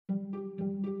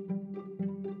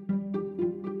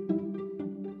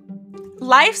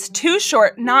Life's too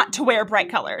short not to wear bright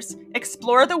colors,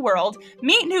 explore the world,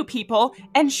 meet new people,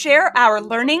 and share our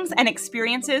learnings and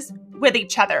experiences with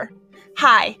each other.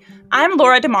 Hi, I'm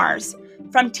Laura DeMars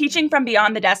from Teaching from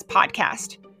Beyond the Desk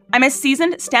podcast. I'm a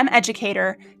seasoned STEM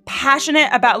educator, passionate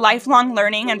about lifelong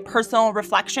learning and personal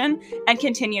reflection and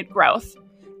continued growth.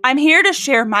 I'm here to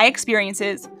share my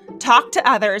experiences, talk to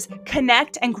others,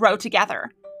 connect, and grow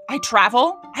together. I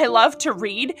travel, I love to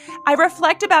read, I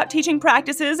reflect about teaching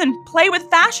practices and play with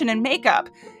fashion and makeup,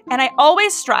 and I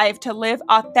always strive to live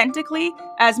authentically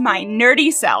as my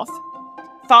nerdy self.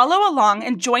 Follow along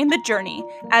and join the journey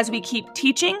as we keep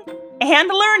teaching and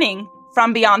learning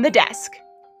from beyond the desk.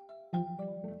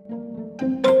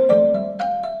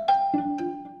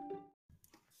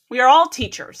 We are all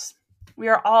teachers. We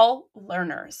are all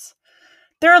learners.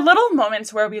 There are little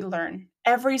moments where we learn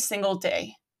every single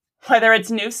day. Whether it's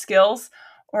new skills,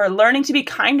 or learning to be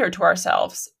kinder to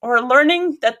ourselves, or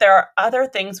learning that there are other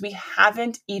things we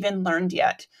haven't even learned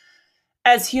yet.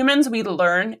 As humans, we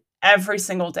learn every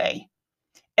single day.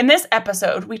 In this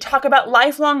episode, we talk about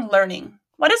lifelong learning.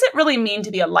 What does it really mean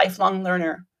to be a lifelong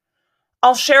learner?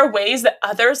 I'll share ways that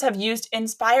others have used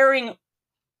inspiring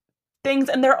things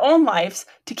in their own lives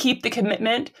to keep the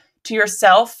commitment to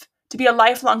yourself to be a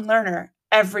lifelong learner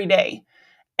every day.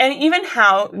 And even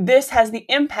how this has the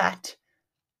impact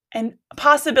and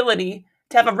possibility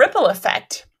to have a ripple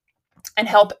effect and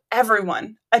help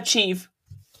everyone achieve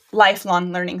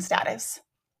lifelong learning status.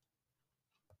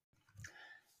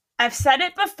 I've said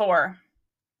it before,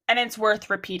 and it's worth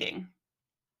repeating.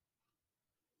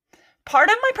 Part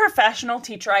of my professional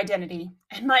teacher identity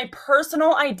and my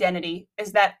personal identity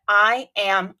is that I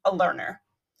am a learner.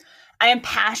 I am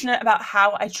passionate about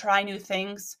how I try new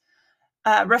things,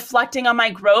 reflecting on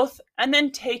my growth, and then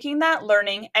taking that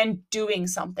learning and doing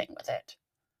something with it.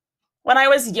 When I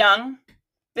was young,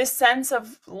 this sense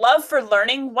of love for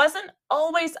learning wasn't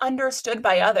always understood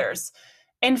by others.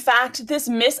 In fact, this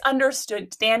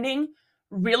misunderstanding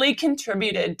really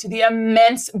contributed to the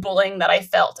immense bullying that I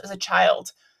felt as a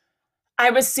child. I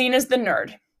was seen as the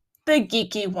nerd, the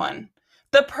geeky one,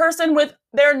 the person with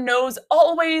their nose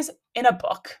always in a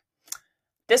book.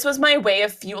 This was my way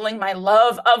of fueling my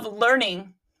love of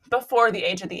learning before the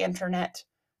age of the internet.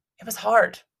 It was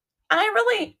hard. I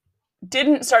really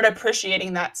didn't start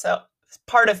appreciating that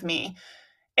part of me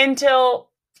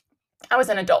until I was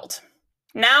an adult.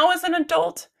 Now, as an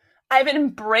adult, I've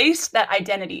embraced that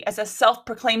identity as a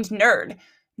self-proclaimed nerd.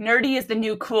 Nerdy is the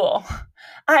new cool.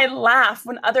 I laugh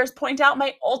when others point out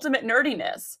my ultimate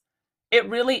nerdiness. It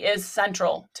really is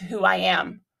central to who I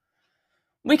am.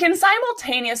 We can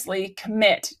simultaneously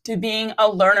commit to being a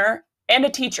learner and a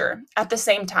teacher at the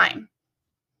same time.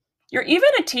 You're even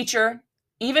a teacher,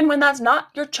 even when that's not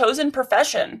your chosen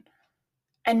profession.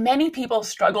 And many people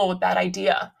struggle with that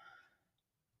idea.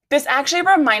 This actually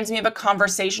reminds me of a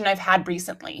conversation I've had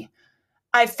recently.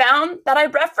 I found that I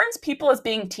reference people as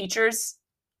being teachers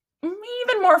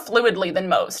even more fluidly than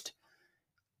most.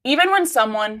 Even when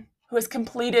someone who has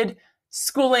completed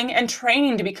schooling and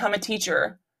training to become a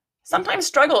teacher sometimes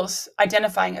struggles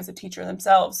identifying as a teacher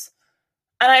themselves.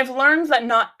 And I've learned that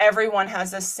not everyone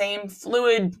has the same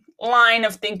fluid line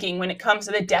of thinking when it comes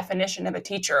to the definition of a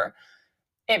teacher.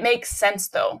 It makes sense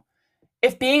though.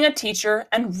 If being a teacher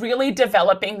and really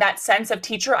developing that sense of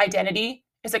teacher identity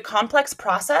is a complex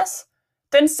process,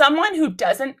 then someone who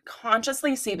doesn't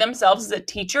consciously see themselves as a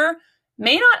teacher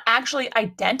may not actually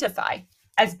identify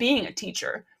as being a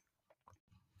teacher.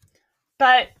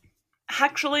 But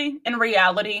actually, in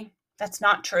reality, that's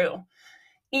not true.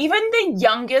 Even the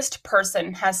youngest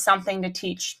person has something to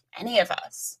teach any of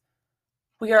us.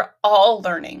 We are all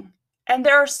learning, and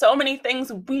there are so many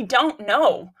things we don't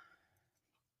know.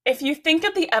 If you think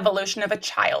of the evolution of a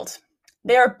child,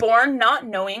 they are born not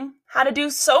knowing how to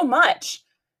do so much,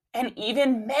 and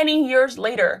even many years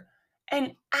later,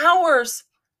 and hours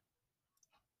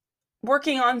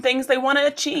working on things they want to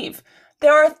achieve.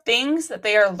 There are things that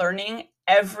they are learning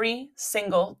every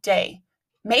single day,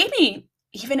 maybe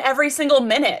even every single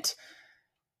minute.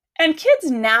 And kids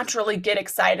naturally get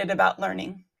excited about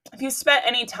learning. If you spent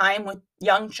any time with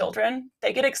young children,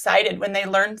 they get excited when they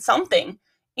learn something,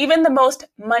 even the most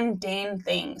mundane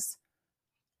things.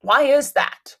 Why is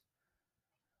that?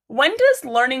 When does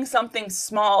learning something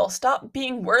small stop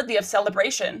being worthy of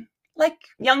celebration, like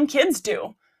young kids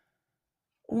do?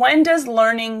 When does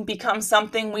learning become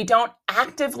something we don't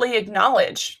actively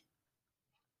acknowledge?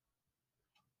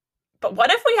 But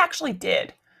what if we actually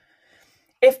did?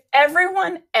 If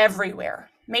everyone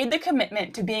everywhere made the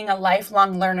commitment to being a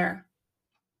lifelong learner,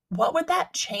 what would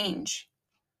that change?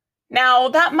 Now,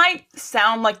 that might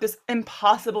sound like this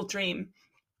impossible dream,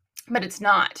 but it's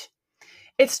not.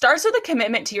 It starts with a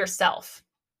commitment to yourself.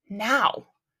 Now,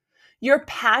 your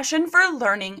passion for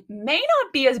learning may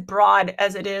not be as broad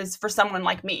as it is for someone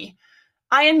like me.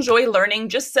 I enjoy learning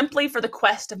just simply for the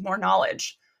quest of more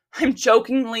knowledge. I'm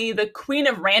jokingly the queen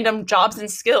of random jobs and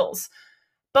skills,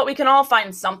 but we can all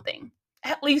find something,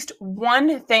 at least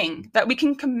one thing that we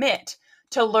can commit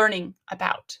to learning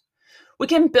about. We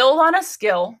can build on a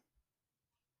skill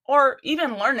or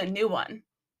even learn a new one.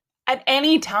 At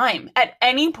any time, at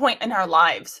any point in our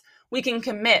lives, we can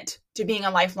commit to being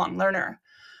a lifelong learner.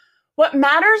 What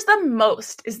matters the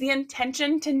most is the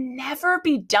intention to never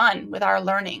be done with our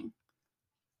learning.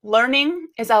 Learning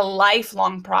is a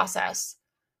lifelong process.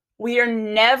 We are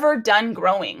never done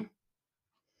growing.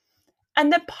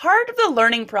 And the part of the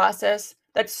learning process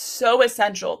that's so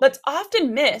essential, that's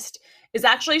often missed, is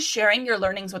actually sharing your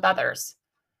learnings with others.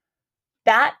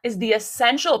 That is the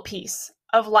essential piece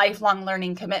of lifelong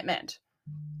learning commitment.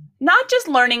 Not just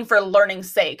learning for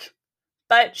learning's sake,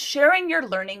 but sharing your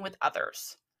learning with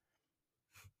others.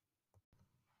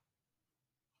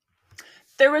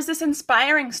 There was this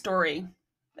inspiring story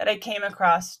that I came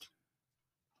across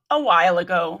a while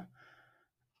ago.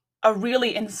 A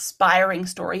really inspiring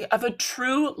story of a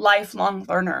true lifelong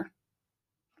learner.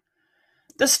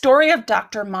 The story of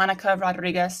Dr. Monica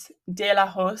Rodriguez de la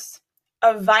Hoz,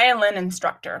 a violin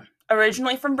instructor,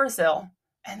 originally from Brazil,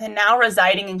 and then now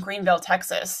residing in Greenville,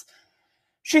 Texas.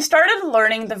 She started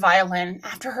learning the violin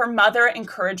after her mother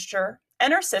encouraged her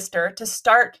and her sister to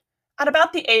start at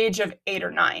about the age of 8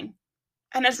 or 9,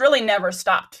 and has really never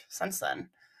stopped since then.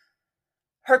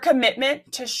 Her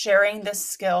commitment to sharing this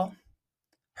skill,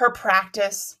 her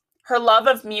practice, her love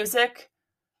of music,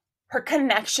 her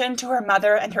connection to her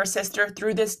mother and her sister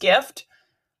through this gift,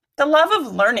 the love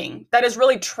of learning that is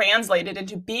really translated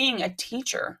into being a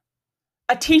teacher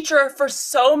for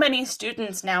so many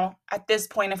students now at this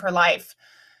point of her life,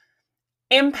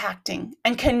 impacting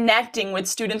and connecting with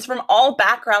students from all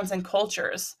backgrounds and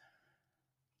cultures.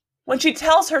 When she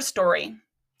tells her story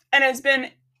and has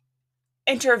been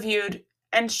interviewed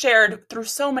and shared through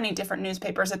so many different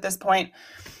newspapers at this point,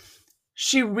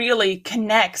 she really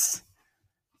connects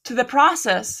to the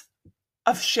process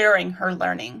of sharing her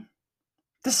learning.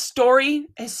 The story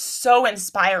is so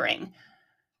inspiring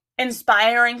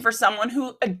for someone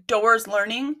who adores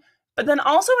learning, but then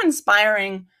also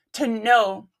inspiring to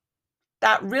know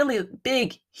that really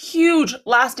big, huge,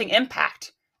 lasting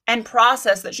impact and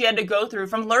process that she had to go through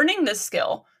from learning this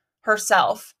skill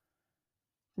herself,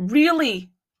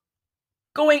 really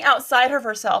going outside of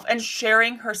herself and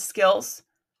sharing her skills,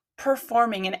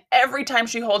 performing, and every time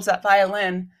she holds that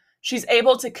violin, she's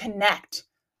able to connect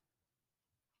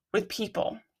with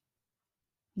people,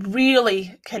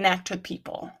 really connect with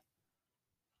people.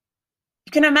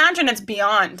 You can imagine it's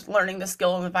beyond learning the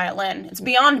skill of the violin. It's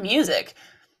beyond music.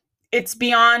 It's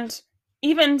beyond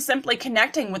even simply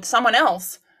connecting with someone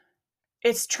else.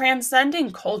 It's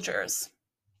transcending cultures.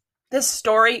 This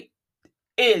story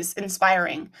is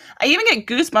inspiring. I even get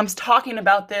goosebumps talking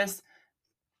about this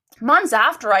months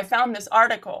after I found this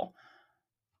article.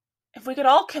 If we could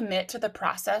all commit to the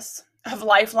process of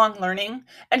lifelong learning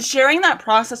and sharing that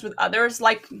process with others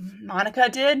like Monica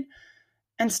did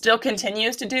and still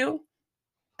continues to do,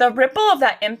 the ripple of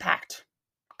that impact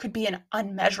could be an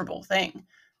unmeasurable thing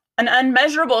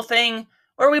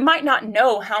where we might not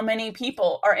know how many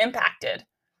people are impacted.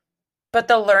 But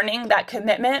the learning, that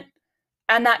commitment,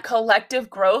 and that collective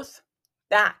growth,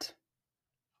 that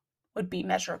would be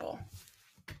measurable.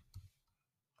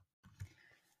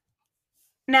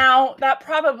 Now, that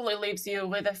probably leaves you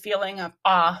with a feeling of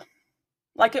awe,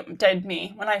 like it did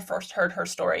me when I first heard her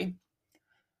story.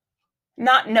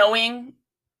 Not knowing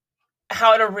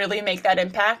how to really make that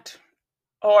impact,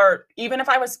 or even if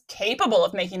I was capable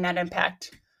of making that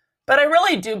impact. But I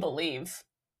really do believe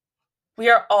we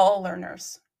are all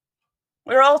learners.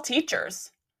 We're all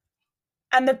teachers.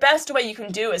 And the best way you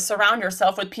can do is surround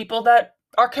yourself with people that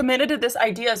are committed to this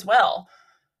idea as well.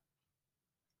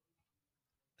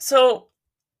 So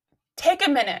take a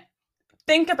minute.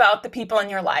 Think about the people in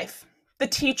your life, the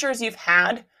teachers you've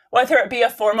had, whether it be a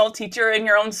formal teacher in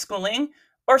your own schooling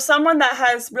or someone that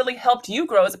has really helped you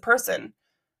grow as a person.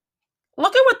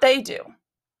 Look at what they do.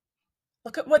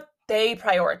 Look at what they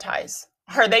prioritize.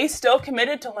 Are they still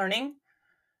committed to learning?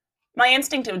 My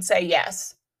instinct would say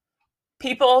yes.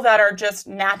 People that are just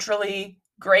naturally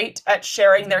great at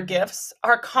sharing their gifts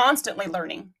are constantly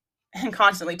learning and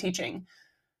constantly teaching.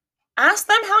 Ask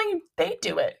them how they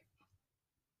do it.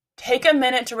 Take a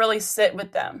minute to really sit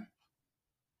with them.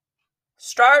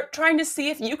 Start trying to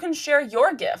see if you can share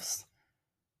your gifts.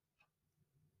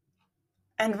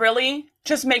 And really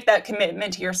just make that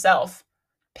commitment to yourself.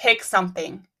 Pick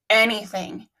something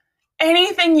anything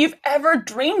you've ever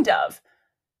dreamed of,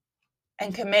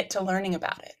 and commit to learning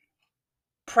about it,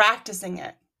 practicing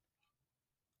it,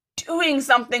 doing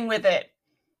something with it,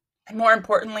 and more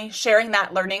importantly, sharing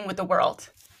that learning with the world.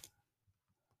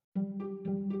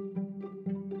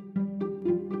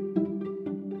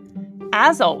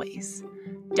 As always,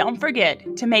 don't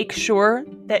forget to make sure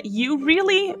that you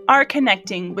really are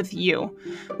connecting with you,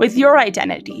 with your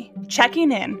identity,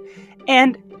 checking in.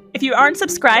 And if you aren't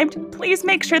subscribed, please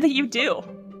make sure that you do.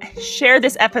 Share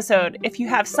this episode if you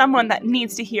have someone that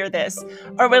needs to hear this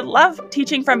or would love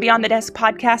Teaching from Beyond the Desk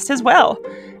podcast as well.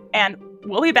 And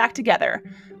we'll be back together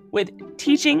with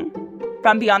Teaching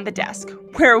from Beyond the Desk,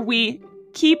 where we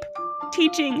keep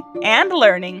teaching and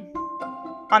learning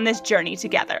on this journey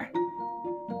together.